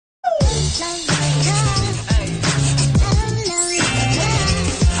Again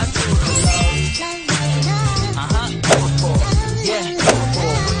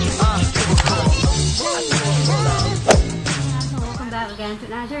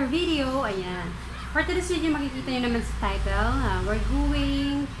to another video. Ayan. For today's video, makikita nyo naman sa title, we're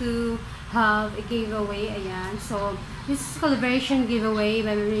going to have a giveaway. Ayan. So, this is a collaboration giveaway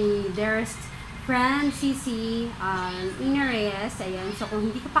by my dearest friend, Cici, Ina Reyes. Ayan. So, kung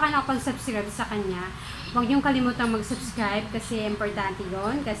hindi ka pa nakapag-subscribe sa kanya, huwag niyong kalimutang mag-subscribe kasi importante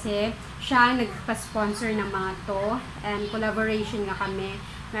yon. Kasi siya ang nagpa-sponsor ng mga to. And collaboration nga kami.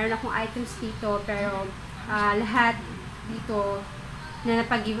 Meron akong items dito, pero lahat dito na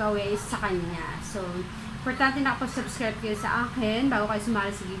napag-giveaway sa kanya. So, importante na kapag-subscribe kayo sa akin bago kayo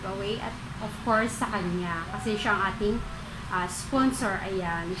sumali sa giveaway at of course sa kanya kasi siya ang ating sponsor.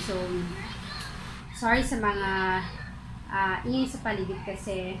 Ayan. So, sorry sa mga ingay sa paligid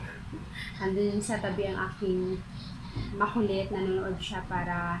kasi andun sa tabi ang aking makulit, nanonood siya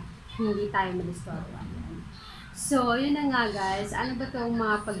para hindi tayo madistorbo. So, yun na nga guys. Ano ba itong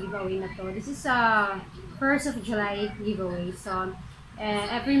mga pag-giveaway na to? This is a 1st of July giveaway. So,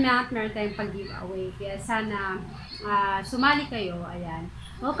 every month meron tayong pag-giveaway. Kaya sana sumali kayo. Ayan.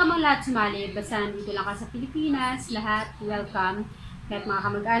 Welcome ang lahat sumali. Basta nandito lang ka sa Pilipinas. Lahat welcome. Kahit mga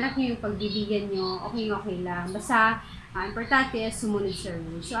kamag-anak nyo yung pagbibigyan nyo, okay lang. Basta importante sumunod sa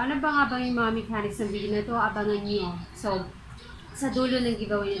rules. So ano ba nga bang yung mga mechanics ng video na to? Abangan nyo. So sa dulo ng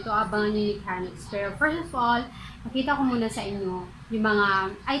giveaway nito, abangan nyo yung mechanics. Pero first of all, makita ko muna sa inyo yung mga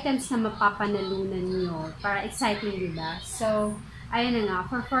items na mapapanalunan nyo para exciting, diba? So ayun na nga,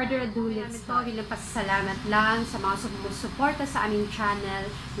 for further ado, let's go. Bilang pasasalamat lang sa mga sumusuporta sa aming channel,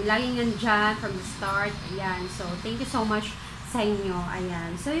 yung laging nandyan from the start. Ayan, so thank you so much sa inyo.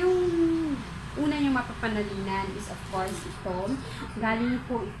 Ayan, so yung una yung mapapanalunan is of course ito. Galing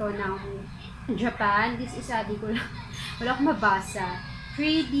po ito ng Japan. This is, di ko lang, wala akong mabasa.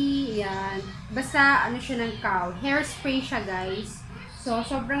 3D, ayan. Basta, ano siya ng cow. Hairspray siya, guys. So,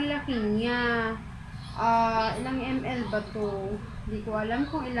 sobrang laki niya. Ilang ml ba to? Hindi ko alam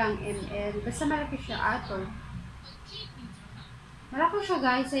kung ilang ml. Basta malaki siya. Ato. Malaki siya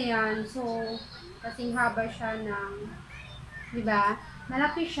guys. Ayan. So, kasing haba siya ng, diba?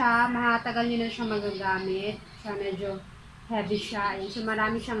 Malaki siya. Mahatagal nyo na siya magagamit. Siya medyo heavy siya. Ayan. So,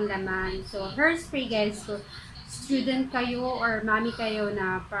 marami siyang laman. So, hairspray guys. So, student kayo or mami kayo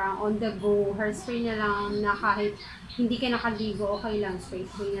na parang on the go, hairspray na lang na kahit hindi ka nakaligo, okay lang. Spray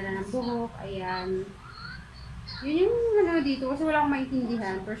na lang ng buhok. Ayan. Yun yung ano dito, kasi wala akong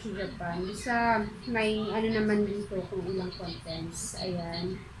maintindihan for sa Japan. Isa may ano naman dito kung ilang contents.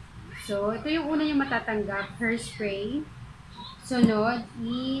 Ayan. So, ito yung una yung matatanggap, hairspray. Sunod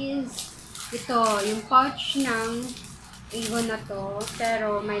is ito, yung pouch ng Avon na to.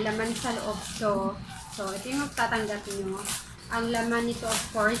 Pero may laman sa loob to. So, ito yung magtatanggap nyo. Ang laman nito of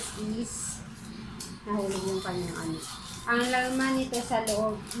course is nahulog yung kanyang ano. Ang laman nito sa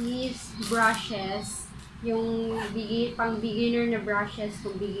loob is brushes. Yung pang beginner na brushes,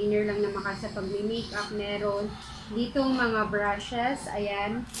 kung beginner lang naman kasi pag may makeup, meron ditong mga brushes,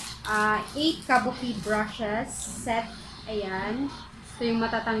 ayan, 8 kabuki brushes set, ayan, ito yung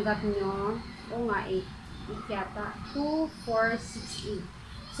matatanggap nyo, o nga 8 yata, 2, 4, 6,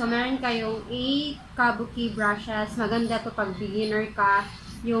 8, so meron kayong 8 kabuki brushes, maganda to pag beginner ka,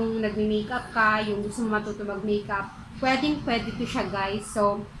 yung nagme-makeup ka, yung gusto mo matuto mag-makeup, pwede to siya guys,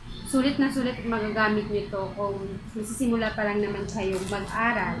 so sulit na sulit at magagamit nyo to kung nagsisimula pa lang naman kayong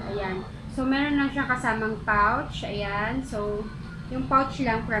mag-aral. Ayan. So, meron lang siyang kasamang pouch. Ayan. So, yung pouch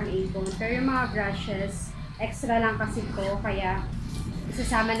lang from Avon. Pero yung mga brushes, extra lang kasi to. Kaya,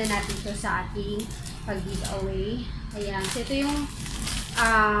 isasama na natin to sa ating pag-giveaway. Ayan. So, ito yung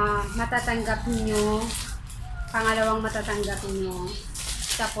matatanggap nyo. Pangalawang matatanggap nyo.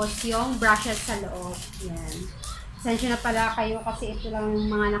 Tapos, yung brushes sa loob. Ayan. Sensya na pala kayo kasi ito lang yung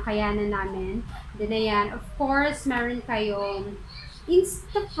mga nakayanan namin. Then ayan, of course, meron kayong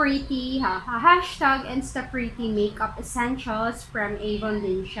Instapretty, hashtag Instapretty Makeup Essentials from Avon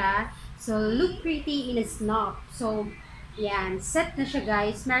din siya. So, look pretty in a snap. So, yan, set na siya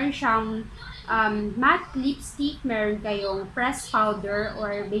guys. Meron siyang matte lipstick, meron kayong pressed powder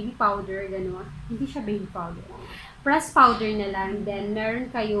or baby powder, gano'n. Hindi siya baby powder. Pressed powder na lang. Then, meron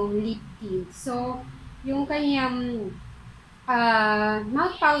kayong lip tint. So, yung kanyang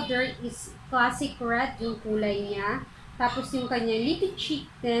matte powder is classic red, yung kulay niya. Tapos yung kanyang lippy cheek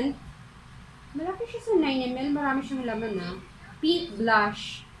tint, malaki siya sa 9 ml, marami siyang laman pink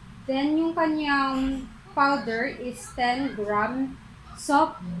blush. Then yung kanyang powder is 10 gram,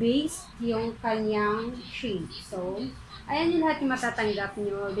 soft base yung kanyang shade. So, Ayan yung lahat yung matatanggap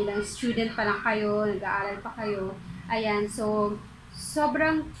nyo bilang student pa lang kayo, nag-aaral pa kayo. Ayan, so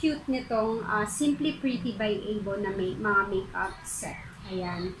sobrang cute nitong Simply Pretty by Avon na mga makeup set.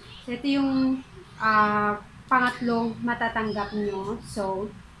 Ayan. So ito yung pangatlong matatanggap nyo.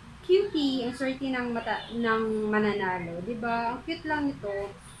 So, cutie, ang swerte ng mananalo. 'Di ba? Ang cute lang nito.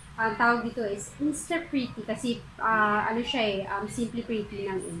 Ang tawag dito is Insta Pretty kasi ano siya Simply Pretty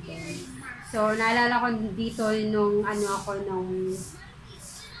ng Avon. So, naalala ko dito nung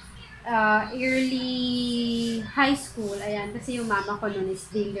early high school. Ayan, kasi yung mama ko noon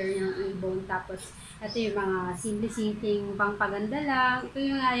is dealer ng Avon. Tapos, ito yung mga simple-simpleng pangpaganda lang. Ito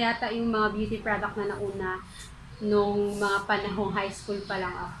yung yata yung mga beauty product na nauna nung mga panahong high school pa lang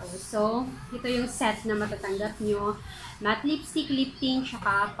ako. So, ito yung set na matatanggap nyo. Matte lipstick, lip tint,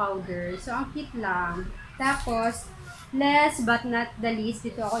 tsaka powder. So, ang cute lang. Tapos, last but not the least,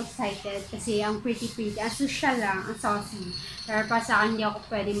 dito ako excited kasi ang pretty, ang social lang, ang saucy. Pero pa sa akin, hindi ako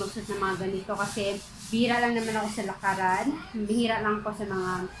pwede magsuot ng mga ganito kasi bihira lang naman ako sa lakaran. Bihira lang ako sa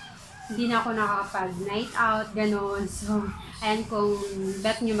mga hindi na ako nakakapag-night out, ganon. So, ayan, kung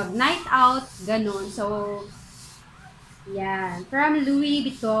bet nyo mag-night out, ganon. So, yan. From Louis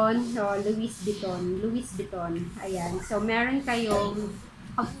Vuitton, Louis Vuitton. Ayan. So, meron kayong,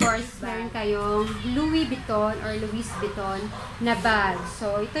 of course, meron kayong Louis Vuitton or Louis Vuitton na bag.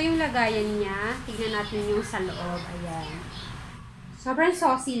 So, ito yung lagayan niya. Tignan natin yung sa loob. Ayan. Sobrang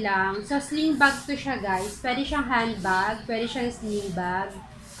saucy lang. So, sling bag to siya, guys. Pwede siyang handbag. Pwede siyang sling bag.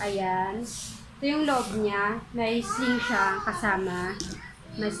 Ayan. Ito yung loob niya. May sling siya kasama.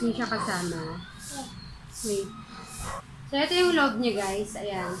 Wait. So, ito yung loob niya, guys.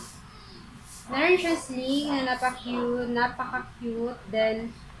 Ayan. Meron siyang sling na napaka-cute.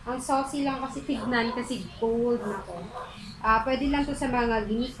 Then, ang saucy lang kasi tignan kasi gold na ko. Pwede lang to sa mga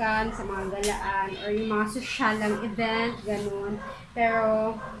gimikan, sa mga galaan, or yung mga sosyalang event, ganun.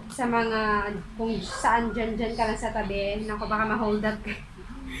 Pero, sa mga, kung saan dyan ka lang sa tabi, naku, baka ma-hold up ka.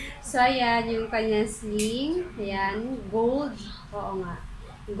 So, ayan, yung kanyang sling. Ayan, gold. Oo nga.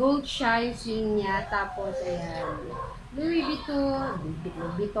 Gold siya yung sling niya. Tapos, ayan. Louis Vuitton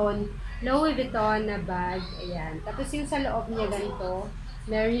na bag. Ayan. Tapos yung sa loob niya ganito,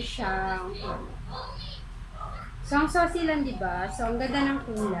 meron siyang so, ang saucy lang, diba? So, ang ganda ng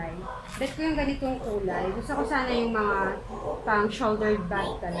kulay. Bet ko yung ganitong kulay. Gusto ko sana yung mga pang shoulder bag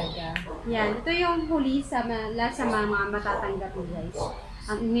talaga. Yan. Ito yung huli sa mga matatanggap mo, guys.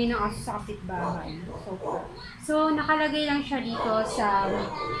 Ang ingay ng aso sa kapitbahay. So, nakalagay lang siya dito sa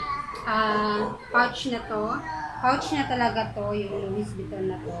pouch na to. Pouch na talaga to, yung Louis Vuitton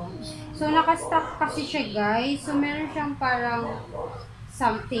na to. So, nakastock kasi siya, guys. So, meron siyang parang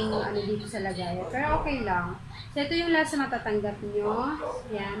something dito sa lagayan. Pero okay lang. So, ito yung last na matatanggap nyo.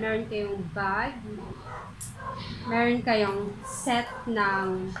 Yan, meron kayong bag. Meron kayong set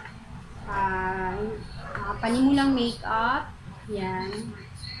ng panimulang makeup. Yan.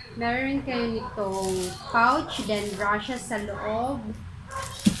 Meron kayo nitong pouch, then brushes sa loob.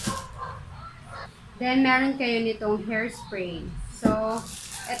 Then, meron kayo nitong hairspray. So,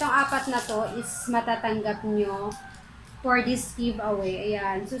 itong apat na to is matatanggap nyo for this giveaway.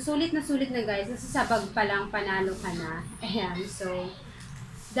 Ayan. So, sulit na guys. Nasa sabag pa lang, panalo ka na. Ayan. So,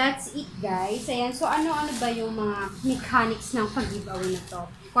 that's it, guys. Ayan. So, ano-ano ba yung mga mechanics ng pag-giveaway na to?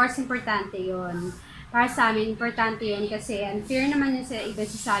 Of course, importante yon. Para sa amin, importante yon kasi unfair naman yun sa iba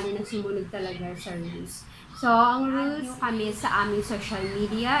sasali na sumunod talaga sa rules. So, ang rules nyo kami sa aming social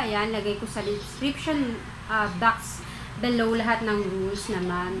media. Ayan, lagay ko sa description box below lahat ng rules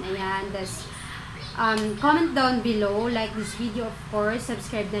naman. Ayan, das comment down below, like this video of course,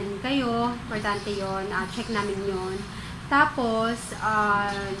 subscribe na rin kayo, importante yon, check namin yon. Tapos,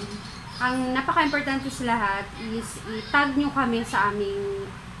 ang napaka-importante sa lahat is i-tag nyo kami sa aming,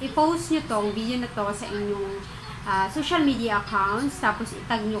 i-post nyo tong video na to sa inyong social media accounts, tapos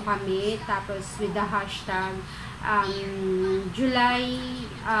itag nyo kami, tapos with the hashtag July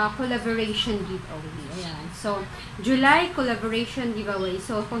collaboration giveaway. Ayan. So, July collaboration giveaway.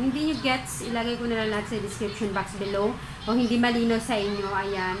 So, kung hindi nyo gets, ilagay ko na lang lahat sa description box below. Kung hindi malino sa inyo,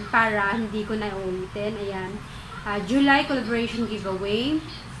 ayan, para hindi ko na uulitin. Ayan. July collaboration giveaway.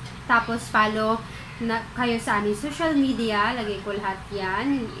 Tapos, follow na kayo sa aming social media. Lagay ko lahat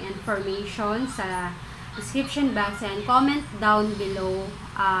yan, information sa description box, and comment down below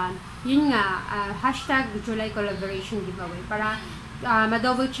yun nga, hashtag July collaboration giveaway para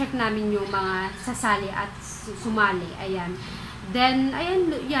ma-double check namin yung mga sasali at sumali. Ayan. Then, ayan,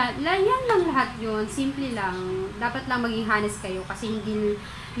 yan lang lahat yun. Simple lang. Dapat lang maging honest kayo kasi hindi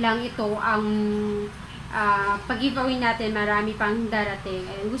lang ito ang pag-giveaway natin, marami pang darating.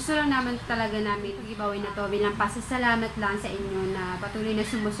 And gusto lang naman talaga namin pag-giveaway na to bilang pasasalamat lang sa inyo na patuloy na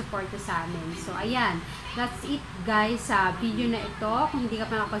sumusuporta sa amin. So, ayan. That's it, guys, sa video na ito. Kung hindi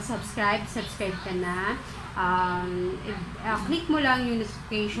ka pa nakapag-subscribe, subscribe ka na. Click mo lang yung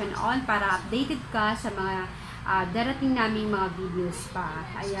notification on para updated ka sa mga darating naming mga videos pa.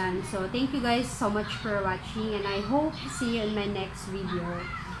 Ayan. So, thank you guys so much for watching and I hope to see you in my next video.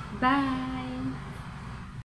 Bye!